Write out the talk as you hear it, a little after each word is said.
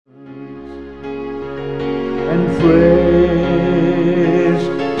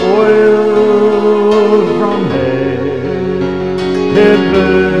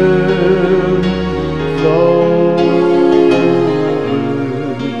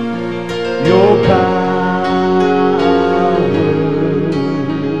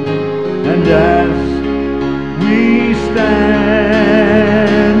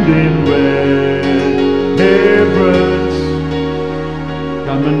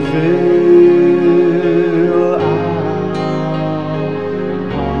and fill our heart.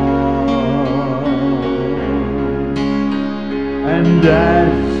 And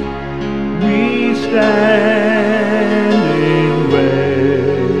as we stand in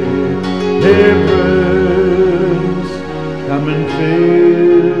reverence, come and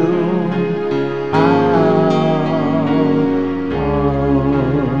fill our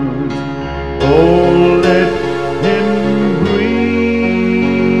hearts. Oh, let him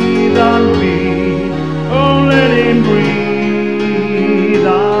breathe on me. Oh, let him breathe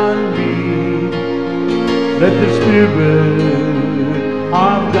on me. Let the Spirit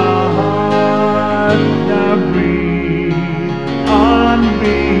of God now breathe on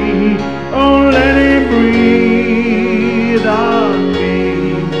me. Oh, let him breathe on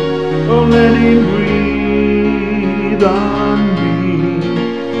me. Oh, let him breathe on me.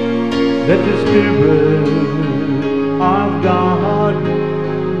 Let the Spirit of God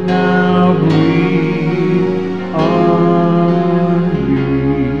now breathe on me.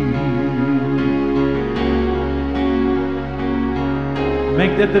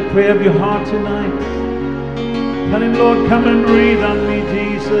 Make that the prayer of your heart tonight. Tell him, Lord, come and breathe on me,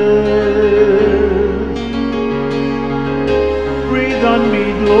 Jesus. Breathe on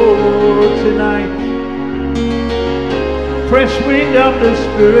me, Lord, tonight. Fresh wind of the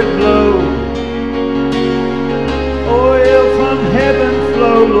Spirit blow. Oil from heaven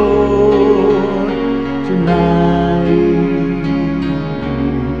flow, Lord, tonight.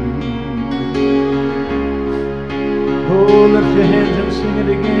 Oh, lift your hands and sing it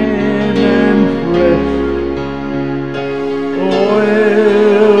again. And fresh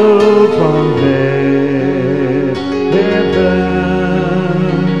oil from heaven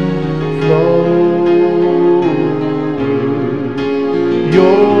flow.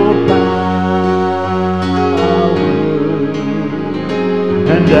 Your power,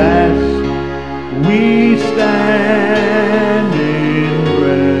 and as we stand in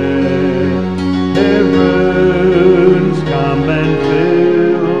reverence, come and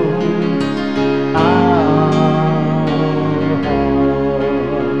fill our hearts.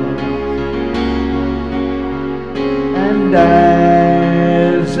 And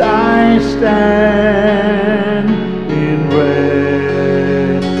as I stand in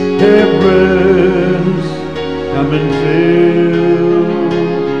reverence, come and fill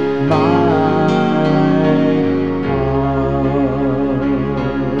my heart.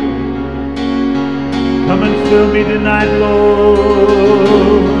 Come and fill me tonight, Lord.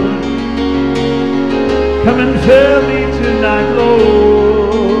 Come and fill me tonight,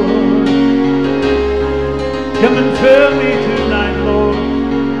 Lord. Come and fill me tonight, Lord.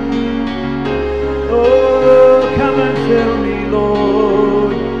 Oh, come and fill me,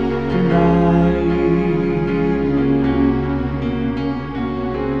 Lord, tonight.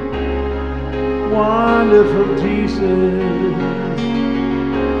 Wonderful Jesus.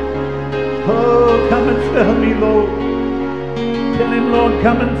 Oh, come and fill me, Lord. Tell him, Lord,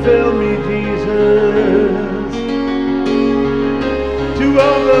 come and fill me, Jesus. To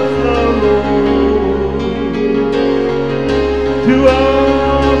overflow, Lord. To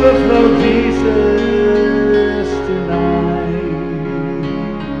overflow, Jesus, tonight.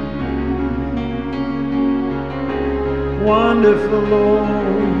 Wonderful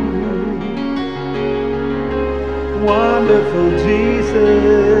Lord, wonderful Jesus,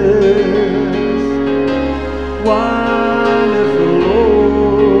 wonderful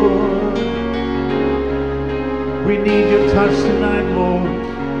Lord. We need your touch tonight, Lord.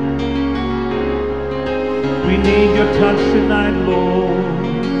 We need your touch tonight, Lord.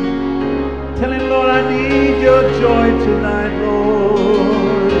 Tell him, Lord, I need your joy tonight,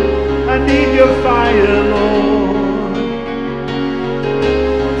 Lord. I need your fire, Lord.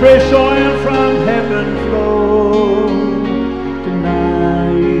 Fresh oil from heaven flow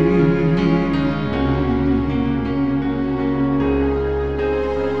tonight.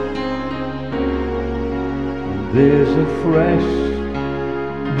 There's a fresh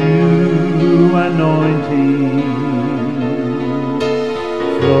new anointing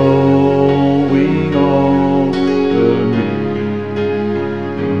flowing over me.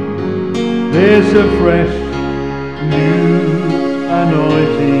 There's a fresh new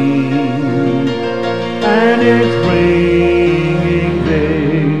anointing, and it's bringing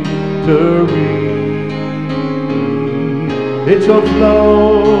victory. It's a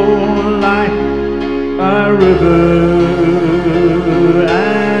flow like a river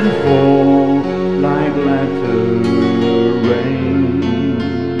and fall like latter rain.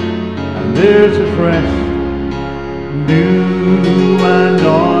 And there's a fresh new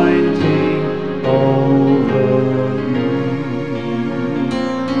anointing over me.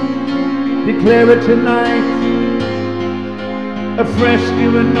 Declare it tonight. A fresh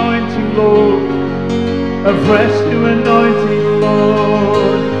new anointing, Lord. A fresh new anointing,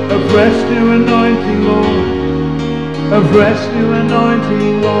 Lord. A fresh new anointing, Lord. A fresh new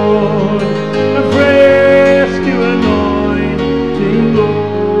anointing, Lord. A fresh new anointing,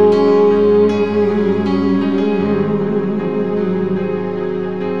 Lord.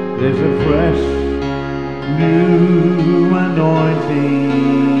 There's a fresh new anointing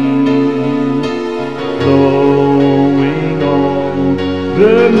flowing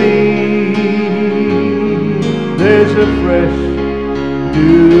over me. There's a fresh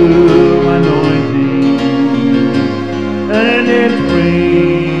new anointing, and it's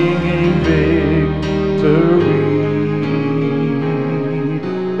bringing victory.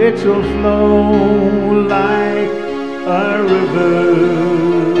 It will flow like a river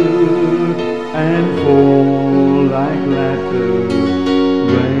and fall like latter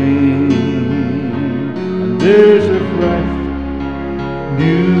rain. And there's a fresh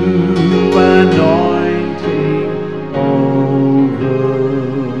new anointing over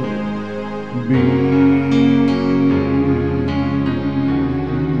me.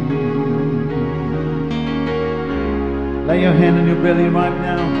 Lay your hand on your belly right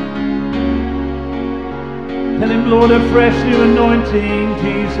now. Tell him, Lord, a fresh new anointing,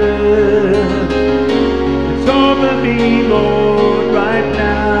 Jesus. It's over me, Lord, right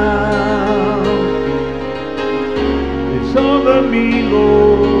now. It's over me,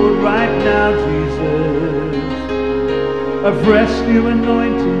 Lord, right now, Jesus. A fresh new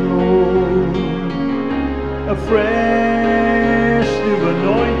anointing, Lord. A fresh new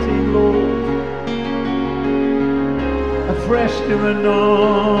anointing, Lord. A fresh new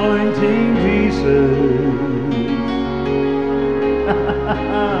anointing, Jesus.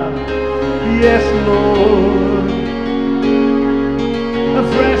 Yes, Lord. A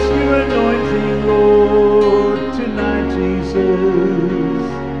fresh new anointing, Lord, tonight, Jesus.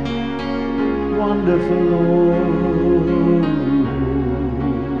 Wonderful, Lord.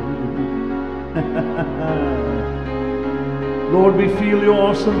 Lord, we feel your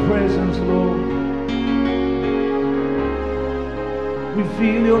awesome presence, Lord. We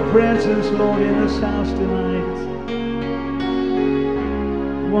feel your presence, Lord, in this house tonight.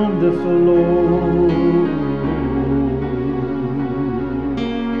 Wonderful, Lord.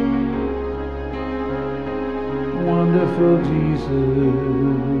 Wonderful Jesus.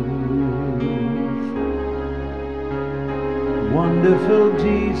 Wonderful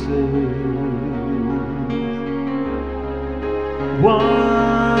Jesus.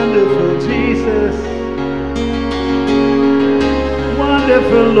 Wonderful Jesus.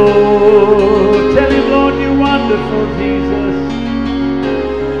 Wonderful Lord. Tell him, Lord, you're wonderful, Jesus.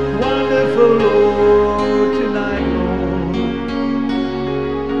 Wonderful Lord, tonight, Lord.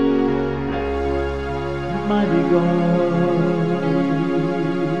 Mighty God.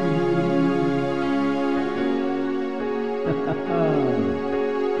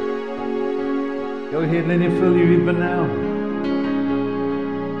 Go ahead, let him fill you even now.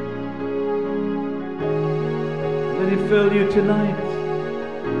 Let him fill you tonight.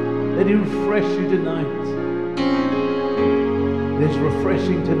 Let him refresh you tonight. There's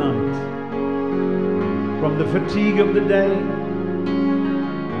refreshing tonight from the fatigue of the day.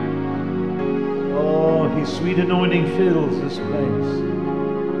 Oh, his sweet anointing fills this place.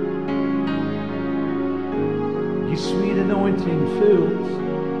 His sweet anointing fills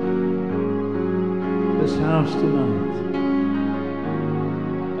this house tonight.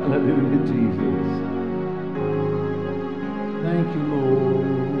 Hallelujah, Jesus. Thank you, Lord.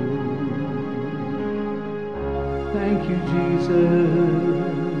 Thank you, Jesus.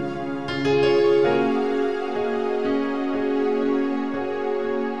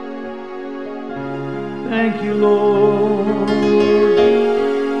 Thank you, Lord.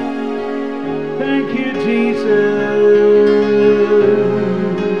 Thank you, Jesus.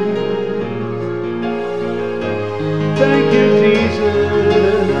 Thank you,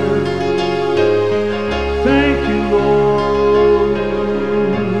 Jesus. Thank you, Lord.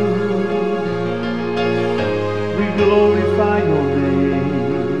 We glorify your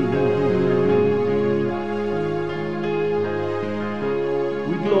name.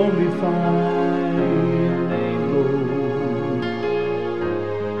 We glorify your name, Lord.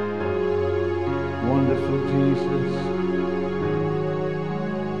 Wonderful Jesus.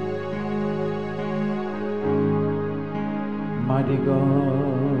 Mighty God.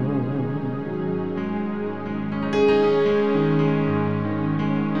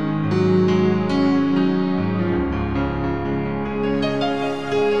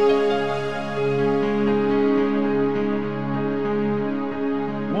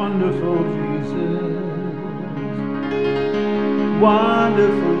 Wonderful Jesus,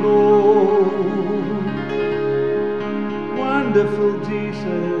 wonderful Lord, wonderful Jesus,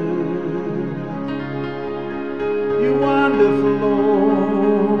 you wonderful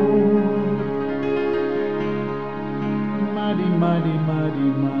Lord, mighty, mighty, mighty,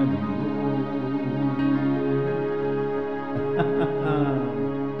 mighty Lord.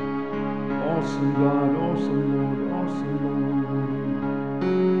 Awesome God, awesome Lord, awesome Lord.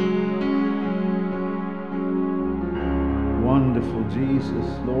 Wonderful Jesus,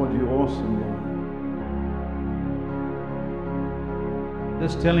 Lord, you're awesome, Lord.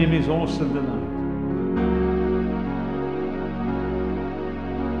 Just tell him he's awesome tonight.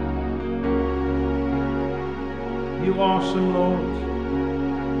 You awesome, Lord.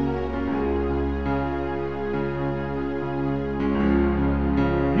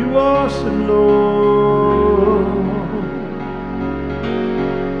 You awesome, Lord.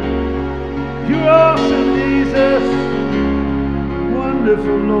 You awesome, Jesus.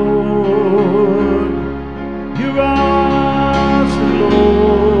 Wonderful Lord. You awesome,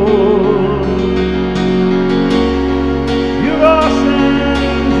 Lord. You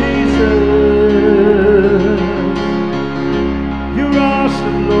awesome, Jesus. You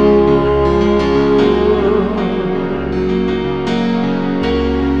awesome, Lord.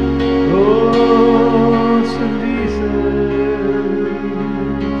 Awesome Jesus.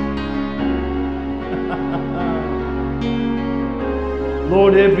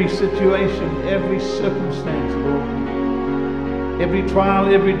 Lord, every situation, every circumstance, Lord, every trial,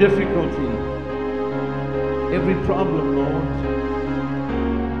 every difficulty, every problem, Lord,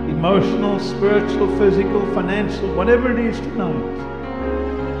 emotional, spiritual, physical, financial, whatever it is tonight,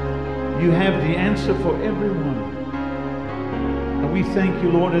 you have the answer for everyone. And we thank you,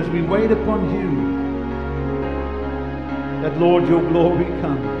 Lord, as we wait upon you, that, Lord, your glory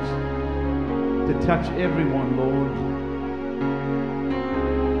comes to touch everyone, Lord,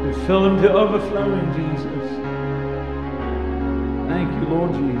 to fill them to overflowing, Jesus. Thank you,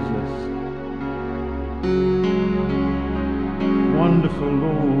 Lord Jesus. Wonderful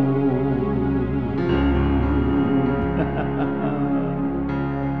Lord.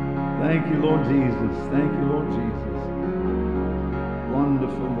 Thank you, Lord Jesus. Thank you, Lord Jesus.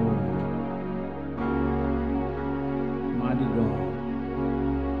 Wonderful Lord. Mighty God.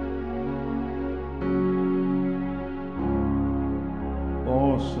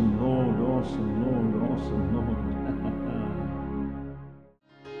 Awesome Lord, awesome Lord, awesome Lord.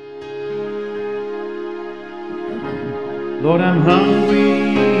 Lord, I'm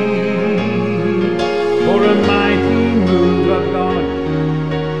hungry for a mighty move of God.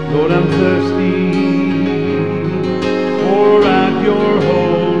 Lord, I'm thirsty. Pour out your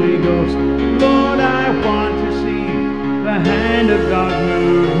Holy Ghost. Lord, I want to see the hand of God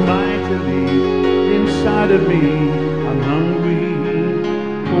move mightily inside of me. I'm hungry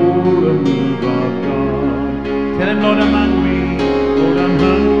for a move of God. Tell him, Lord, I'm hungry. Lord, I'm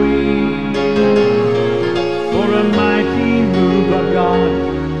hungry for a mighty move of God.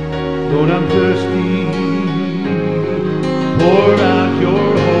 Lord, I'm thirsty. Pour out your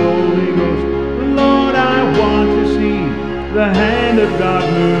Holy Ghost. Lord, I want to see the hand of God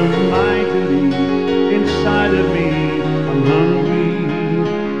move mightily inside of me. I'm hungry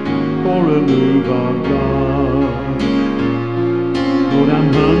for a move of God. Lord, I'm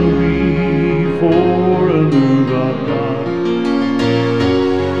hungry for a move of God.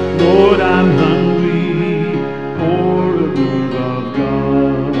 Lord, I'm hungry for a move of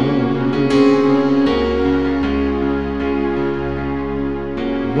God.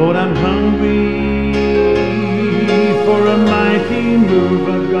 Lord, I'm hungry for a mighty move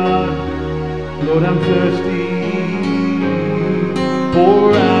of God. Lord, I'm thirsty.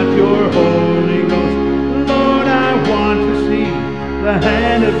 Pour out your Holy Ghost. Lord, I want to see the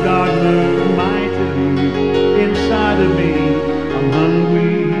hand of God move mightily inside of me. I'm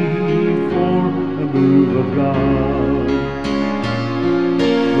hungry for a move of God.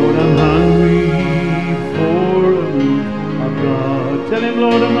 Lord, I'm hungry for a move of God. Tell him,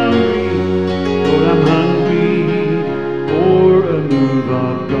 Lord, I'm hungry. Lord, I'm hungry for a move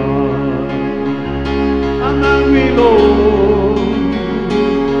of God. I'm hungry, Lord.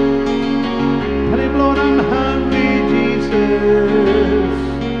 Tell him, Lord, I'm hungry, Jesus.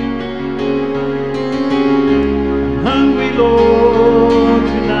 I'm hungry, Lord,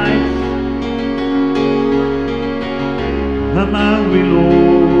 tonight. I'm hungry,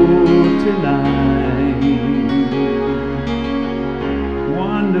 Lord, tonight.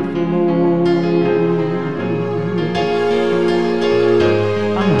 Wonderful Lord.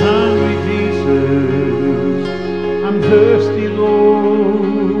 I'm hungry, Jesus. I'm thirsty,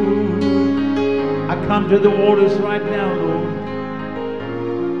 Lord. come to the waters right now, Lord.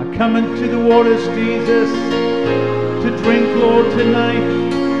 I come into the waters, Jesus, to drink, Lord, tonight.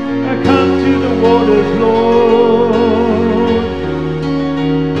 I come to the waters, Lord.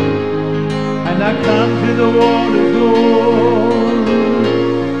 And I come to the waters, Lord.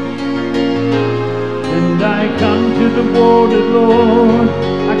 And I come to the waters, Lord.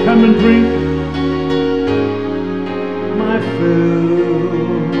 I come and drink my fill.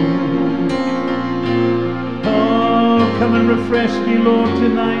 Oh, come and refresh me, Lord,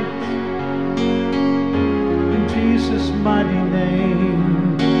 tonight. In Jesus' mighty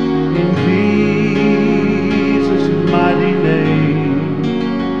name. In Jesus' mighty name.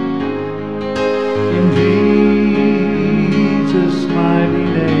 In Jesus' mighty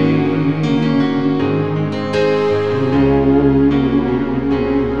name. Oh.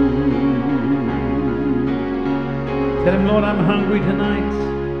 Tell him, Lord, I'm hungry tonight.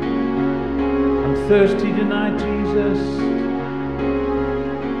 I'm thirsty tonight, Jesus.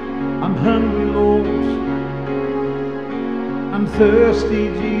 I'm hungry, Lord. I'm thirsty,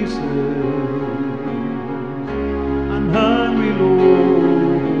 Jesus. I'm hungry,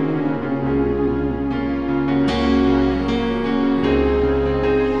 Lord.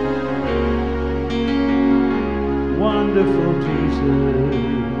 Wonderful Jesus.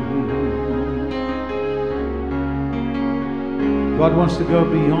 God wants to go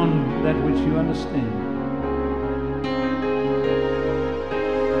beyond that which you understand.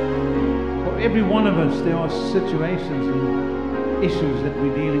 For every one of us, there are situations and issues that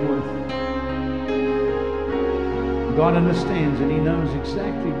we're dealing with. God understands and He knows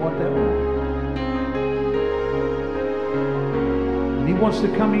exactly what they are. And He wants to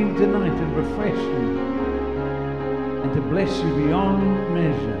come in tonight and refresh you and to bless you beyond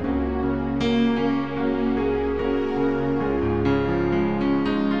measure.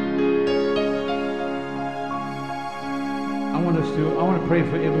 I want to pray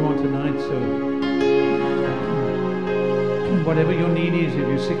for everyone tonight, so whatever your need is, if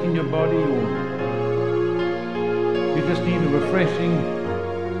you're sick in your body or you just need a refreshing,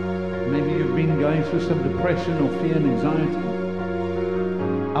 maybe you've been going through some depression or fear and anxiety,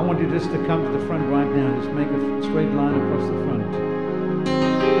 I want you just to come to the front right now. Just make a straight line across the front.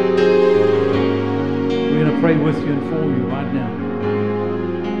 We're going to pray with you and for you right now.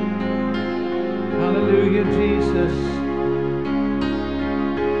 Hallelujah, Jesus.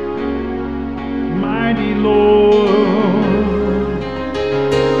 Mighty Lord,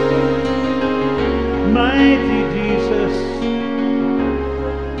 mighty Jesus,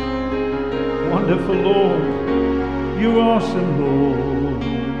 wonderful Lord, you awesome Lord,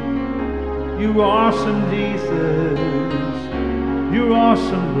 you awesome Jesus, you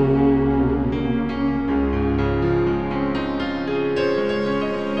awesome Lord.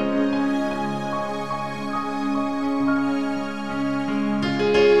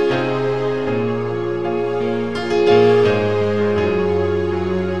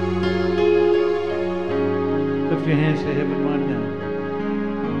 Your hands to heaven right now.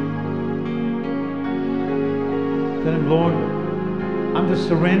 Tell him, Lord, I'm just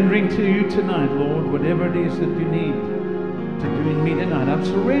surrendering to you tonight, Lord, whatever it is that you need to do in me tonight. I'm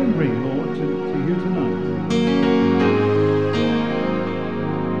surrendering, Lord, to you tonight.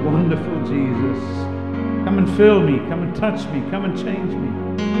 Wonderful Jesus. Come and fill me, come and touch me, come and change me.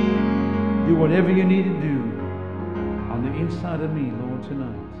 Do whatever you need to do on the inside of me, Lord,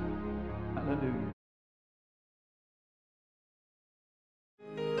 tonight. Hallelujah.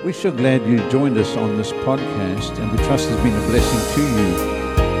 We're so glad you joined us on this podcast, and we trust it's been a blessing to you.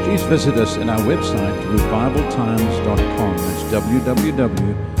 Please visit us at our website, revivaltimes.com. That's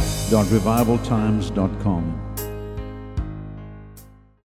www.revivaltimes.com.